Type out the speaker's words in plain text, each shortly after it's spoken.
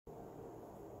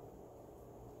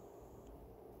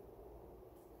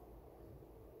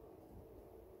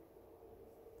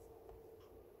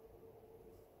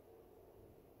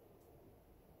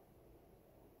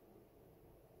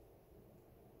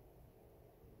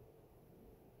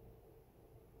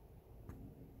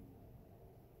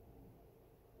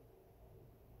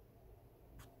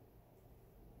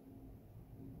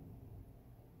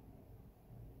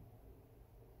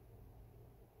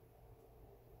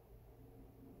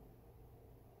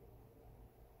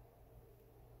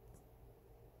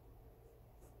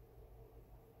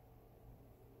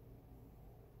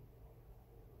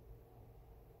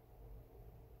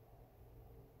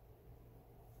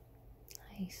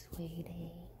Hey,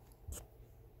 sweetie.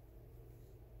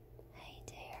 Hey,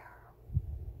 dear.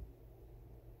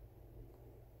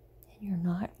 And you're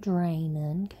not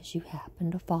draining because you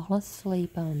happen to fall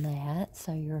asleep on that,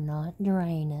 so you're not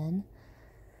draining.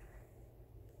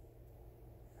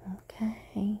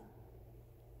 Okay.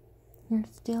 You're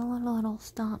still a little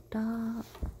stopped up,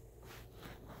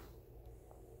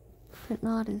 but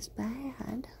not as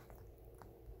bad.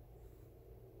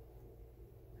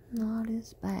 Not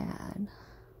as bad.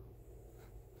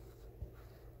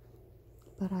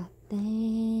 But I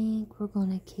think we're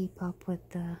going to keep up with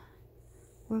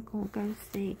we're going to go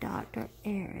see Dr.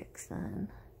 Erickson.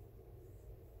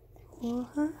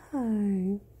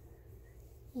 Whoa.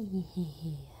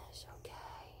 Yes, okay.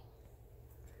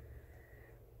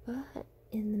 But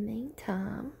in the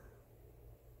meantime,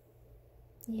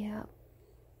 yeah,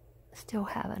 still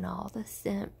having all the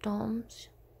symptoms.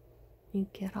 You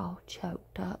get all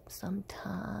choked up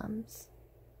sometimes.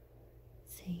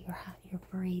 See, you're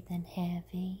breathing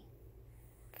heavy.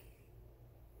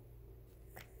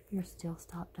 You're still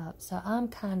stopped up. So I'm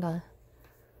kind of,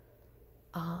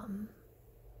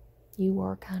 you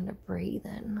were kind of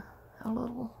breathing a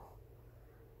little.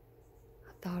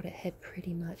 I thought it had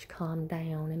pretty much calmed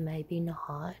down, and maybe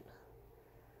not.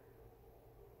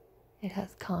 It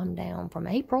has calmed down from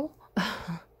April.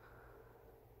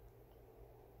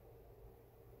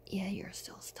 Yeah, you're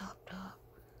still stopped up.